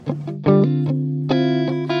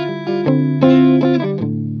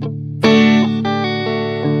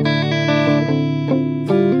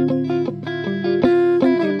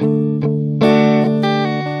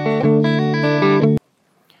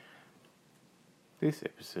This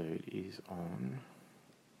episode is on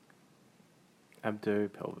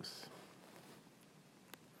abdo-pelvis.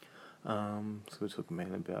 So we're talking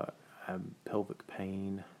mainly about pelvic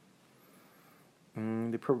pain.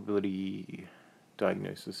 The probability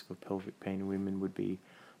diagnosis for pelvic pain in women would be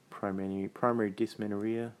primary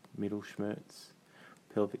dysmenorrhea, Mittelschmerz,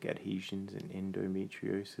 pelvic adhesions, and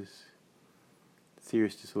endometriosis.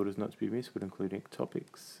 Serious disorders not to be missed would include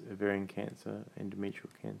ectopics, ovarian cancer,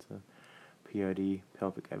 endometrial cancer, PID,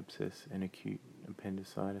 pelvic abscess, and acute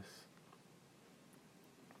appendicitis.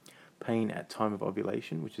 Pain at time of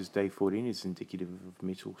ovulation, which is day 14, is indicative of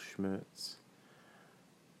Mittelschmerz.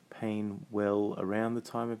 Pain well around the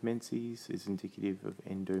time of menses is indicative of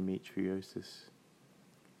endometriosis.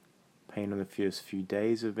 Pain on the first few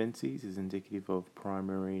days of menses is indicative of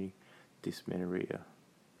primary dysmenorrhea.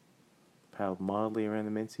 Pain mildly around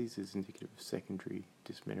the menses is indicative of secondary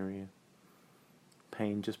dysmenorrhea.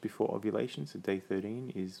 Pain just before ovulation, so day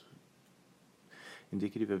 13, is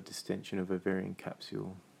indicative of distension of ovarian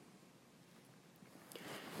capsule.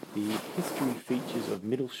 The history features of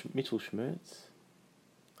Mittelschmerz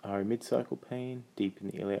are a mid-cycle pain, deep in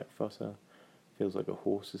the iliac fossa, feels like a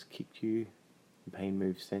horse has kicked you, the pain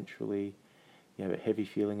moves centrally, you have a heavy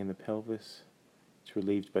feeling in the pelvis, it's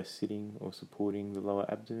relieved by sitting or supporting the lower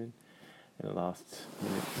abdomen, and it lasts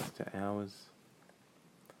minutes to hours.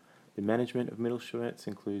 The management of Mittelschmerz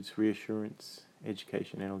includes reassurance,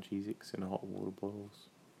 education analgesics, and hot water bottles.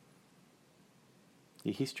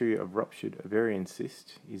 The history of ruptured ovarian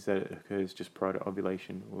cyst is that it occurs just prior to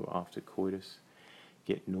ovulation or after coitus.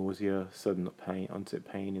 Get nausea, sudden onset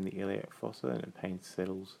pain in the iliac fossa, and the pain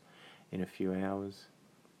settles in a few hours.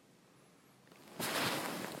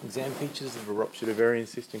 Exam features of a ruptured ovarian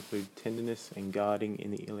cyst include tenderness and guarding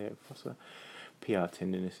in the iliac fossa, PR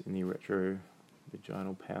tenderness in the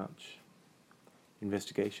retrovaginal pouch.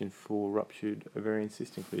 Investigation for ruptured ovarian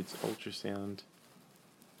cyst includes ultrasound.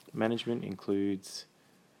 Management includes,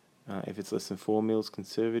 if it's less than 4 mils,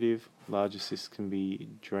 conservative. Larger cysts can be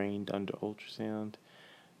drained under ultrasound.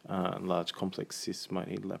 Large complex cysts might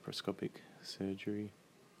need laparoscopic surgery.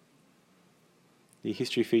 The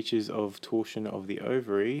history features of torsion of the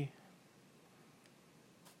ovary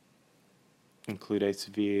include a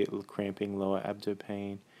severe cramping lower abdo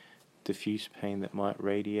pain, diffuse pain that might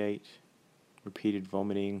radiate, repeated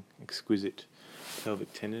vomiting, exquisite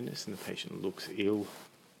pelvic tenderness, and the patient looks ill.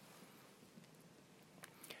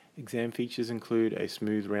 Exam features include a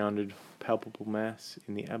smooth, rounded, palpable mass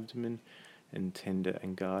in the abdomen and tender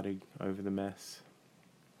and guarding over the mass.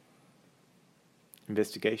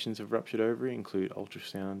 Investigations of ruptured ovary include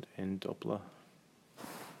ultrasound and Doppler.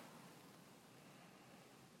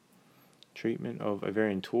 Treatment of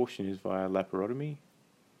ovarian torsion is via laparotomy.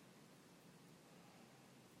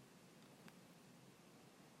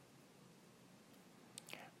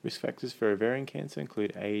 Risk factors for ovarian cancer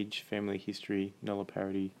include age, family history,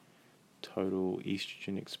 nulliparity, total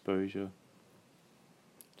estrogen exposure,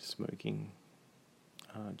 smoking,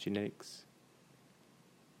 genetics.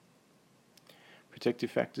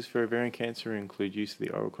 Protective factors for ovarian cancer include use of the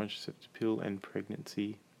oral contraceptive pill and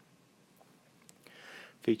pregnancy.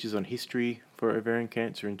 Features on history for ovarian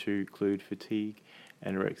cancer include fatigue,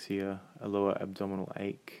 anorexia, a lower abdominal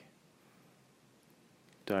ache,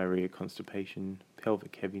 diarrhea, constipation,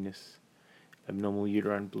 pelvic heaviness, abnormal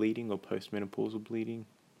uterine bleeding or postmenopausal bleeding,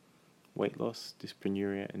 weight loss,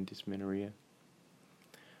 dyspareunia, and dysmenorrhea.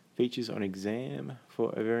 Features on exam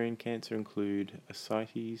for ovarian cancer include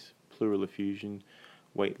ascites, pleural effusion,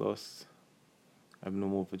 weight loss,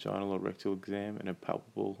 abnormal vaginal or rectal exam, and a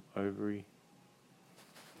palpable ovary.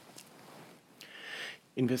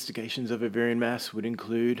 Investigations of ovarian mass would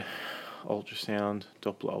include ultrasound,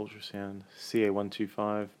 Doppler ultrasound,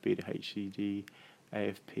 CA125, beta HCG,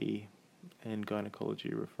 AFP, and gynecology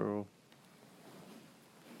referral.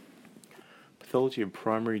 Pathology of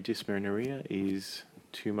primary dysmenorrhea is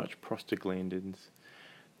too much prostaglandins,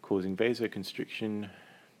 causing vasoconstriction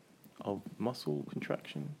of muscle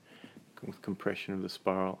contraction with compression of the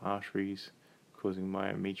spiral arteries, causing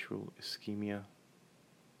myometrial ischemia.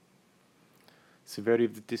 Severity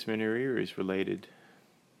of the dysmenorrhea is related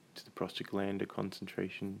to the prostaglandin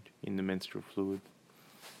concentration in the menstrual fluid.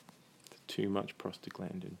 Too much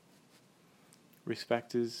prostaglandin. Risk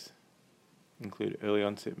factors include early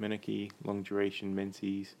onset menarche, long duration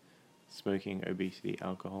menses, smoking, obesity,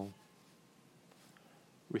 alcohol.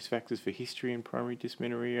 Risk factors for history in primary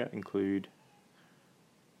dysmenorrhea include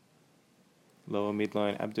lower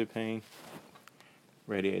midline abdo pain,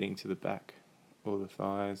 radiating to the back or the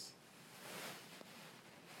thighs,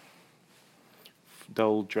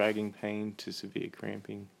 dull dragging pain to severe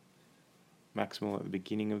cramping, maximal at the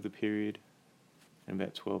beginning of the period, and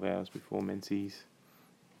about 12 hours before menses.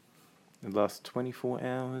 The last 24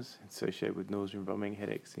 hours associated with nausea and vomiting,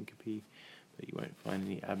 headache, syncope, but you won't find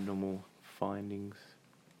any abnormal findings.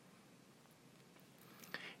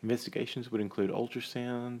 Investigations would include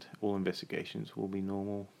ultrasound. All investigations will be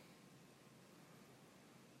normal.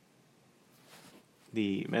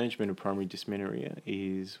 The management of primary dysmenorrhea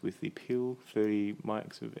is with the pill, 30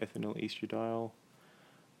 mics of ethinyl estradiol,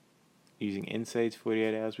 using NSAIDs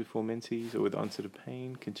 48 hours before menses or with onset of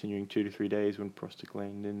pain, continuing 2 to 3 days when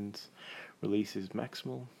prostaglandins release is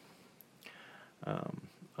maximal.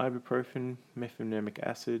 Ibuprofen, mefenamic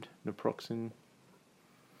acid, naproxen,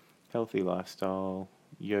 healthy lifestyle,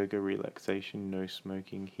 yoga, relaxation, no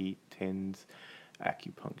smoking, heat, TENS,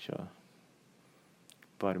 acupuncture,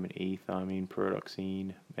 vitamin E, thiamine,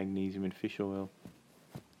 pyridoxine, magnesium, and fish oil.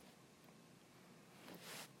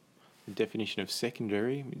 The definition of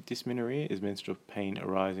secondary dysmenorrhea is menstrual pain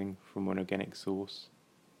arising from an organic source.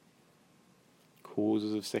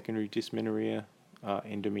 Causes of secondary dysmenorrhea are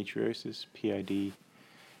endometriosis, PID,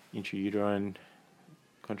 intrauterine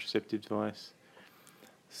contraceptive device,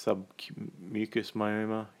 submucous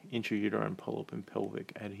myoma, intrauterine polyp, and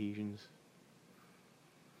pelvic adhesions.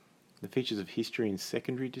 The features of history in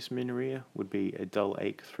secondary dysmenorrhea would be a dull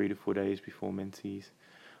ache 3 to 4 days before menses,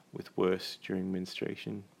 with worse during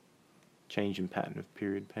menstruation, change in pattern of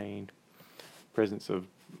period pain, presence of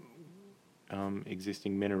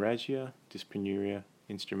existing menorrhagia, dyspareunia,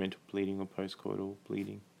 instrumental bleeding or postcoital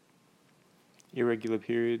bleeding, irregular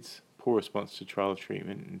periods, poor response to trial of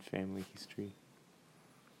treatment, and family history.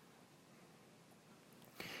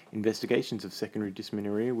 Investigations of secondary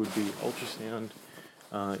dysmenorrhea would be ultrasound.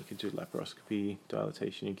 You could do laparoscopy,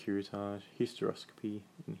 dilatation and curettage, hysteroscopy,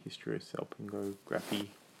 and hysterosalpingography.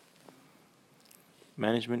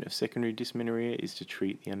 Management of secondary dysmenorrhea is to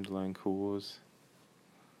treat the underlying cause.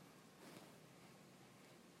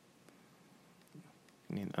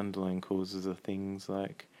 And underlying causes are things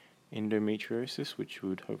like endometriosis, which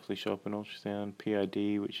would hopefully show up in ultrasound,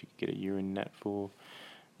 PID, which you could get a urine nat for,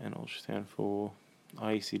 and ultrasound for,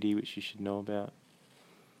 IECD, which you should know about,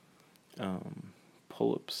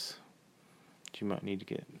 polyps, which you might need to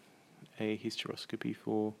get a hysteroscopy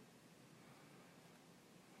for.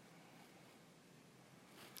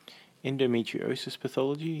 Endometriosis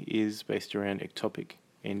pathology is based around ectopic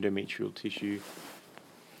endometrial tissue,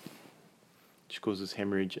 which causes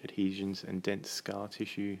hemorrhage, adhesions, and dense scar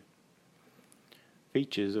tissue.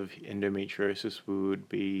 Features of endometriosis would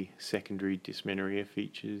be secondary dysmenorrhea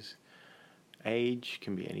features. Age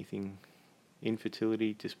can be anything.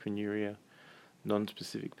 Infertility, dyspareunia,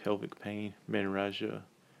 non-specific pelvic pain, menorrhagia,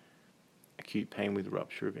 acute pain with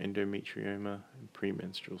rupture of endometrioma, and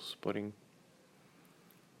premenstrual spotting.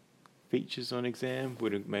 Features on exam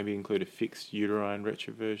would maybe include a fixed uterine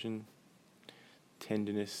retroversion,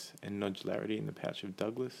 tenderness and nodularity in the pouch of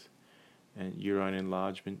Douglas, and uterine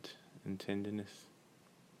enlargement and tenderness.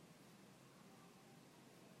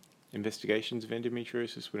 Investigations of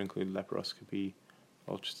endometriosis would include laparoscopy,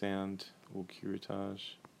 ultrasound, or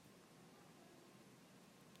curettage.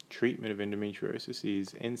 Treatment of endometriosis is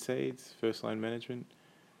NSAIDs, first-line management,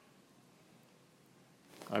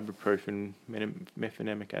 ibuprofen,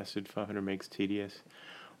 mefenamic acid, 500 mg TDS,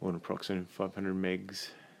 or naproxen, 500 mg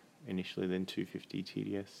initially, then 250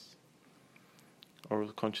 TDS.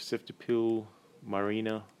 Oral contraceptive pill,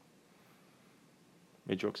 Mirena,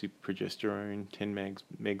 medroxyprogesterone, 10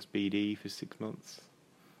 mg BD for 6 months,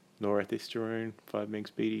 norethisterone, 5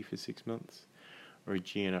 mg BD for 6 months, or a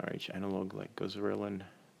GnRH analog like goserelin,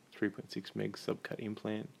 3.6 mg subcut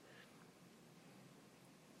implant.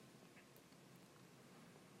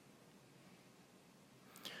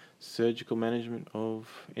 Surgical management of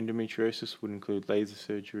endometriosis would include laser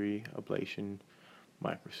surgery, ablation,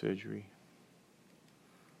 microsurgery.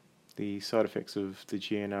 The side effects of the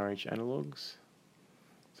GnRH analogues,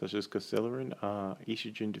 such as goserelin, are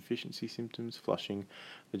estrogen deficiency symptoms, flushing,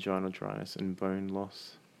 vaginal dryness, and bone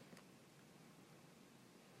loss.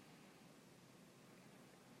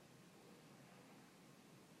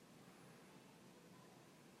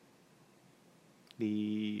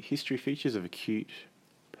 The history features of acute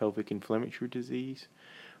pelvic inflammatory disease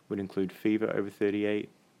would include fever over 38,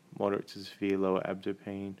 moderate to severe lower abdo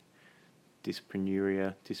pain,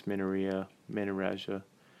 dyspareunia, dysmenorrhea, menorrhagia,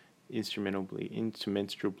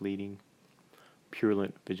 intermenstrual bleeding,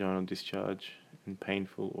 purulent vaginal discharge, and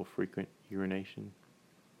painful or frequent urination.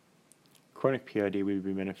 Chronic PID would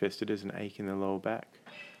be manifested as an ache in the lower back,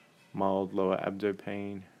 mild lower abdo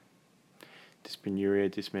pain, dyspareunia,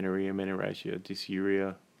 dysmenorrhea, menorrhagia,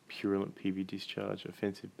 dysuria, purulent PV discharge,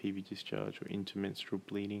 offensive PV discharge, or intermenstrual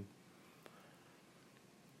bleeding.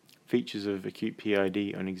 Features of acute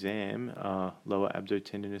PID on exam are lower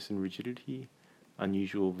abdo-tenderness and rigidity,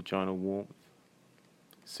 unusual vaginal warmth,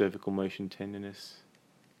 cervical motion tenderness,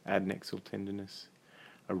 adnexal tenderness,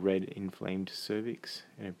 a red inflamed cervix,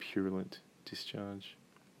 and a purulent discharge.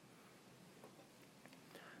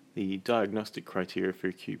 The diagnostic criteria for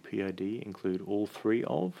acute PID include all three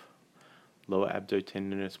of lower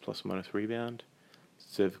abdo-tenderness plus minus rebound,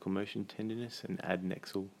 cervical motion tenderness, and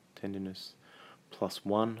adnexal tenderness plus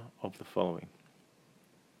one of the following: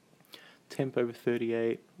 temp over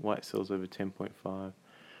 38, white cells over 10.5,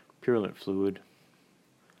 purulent fluid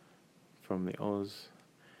from the Oz,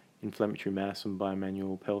 inflammatory mass on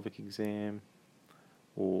bimanual pelvic exam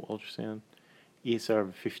or ultrasound, ESR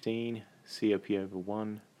over 15, COP over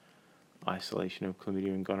 1, isolation of chlamydia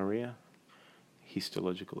and gonorrhea,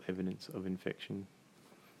 histological evidence of infection,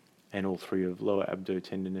 and all three of lower abdo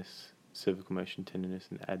tenderness, cervical motion tenderness,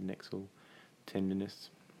 and adnexal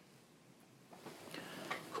tenderness.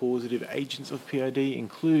 Causative agents of PID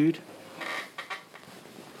include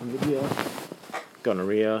chlamydia,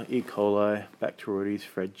 gonorrhea, E. coli, Bacteroides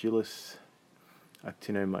fragilis,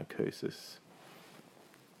 actinomycosis.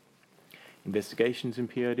 Investigations in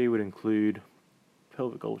PID would include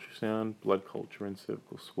pelvic ultrasound, blood culture, and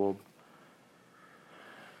cervical swab.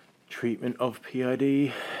 Treatment of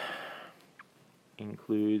PID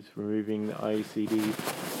includes removing the IUCD,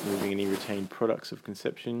 removing any retained products of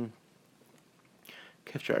conception,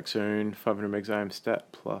 ceftriaxone 500 mg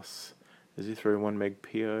IM-stat plus azithro 1 mg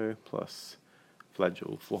PO plus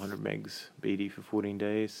Flagyl 400 mg BD for 14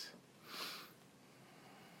 days.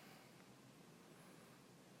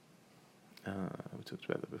 We talked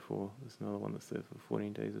about that before. There's another one that's there for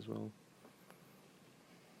 14 days as well.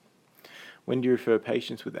 When do you refer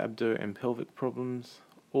patients with abdo and pelvic problems?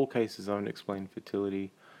 All cases of unexplained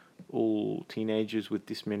fertility. All teenagers with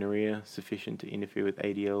dysmenorrhea sufficient to interfere with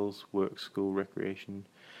ADLs, work, school, recreation,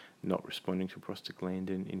 not responding to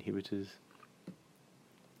prostaglandin inhibitors.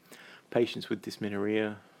 Patients with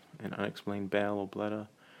dysmenorrhea and unexplained bowel or bladder.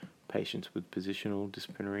 Patients with positional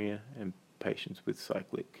dysmenorrhea and patients with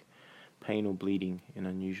cyclic pain or bleeding in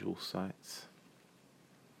unusual sites.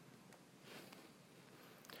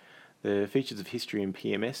 The features of history in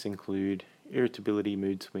PMS include irritability,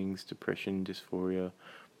 mood swings, depression, dysphoria,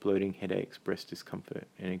 bloating, headaches, breast discomfort,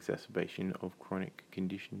 and exacerbation of chronic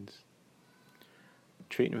conditions.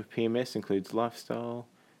 Treatment of PMS includes lifestyle,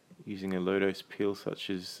 using a low-dose pill such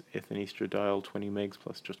as ethanoestradiol 20 mg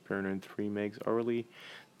plus drospirenone 3 mg orally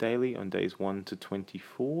daily on days 1 to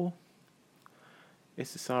 24.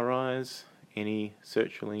 SSRIs, any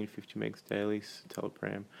sertraline 50 mg daily,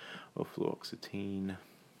 citalopram, or fluoxetine.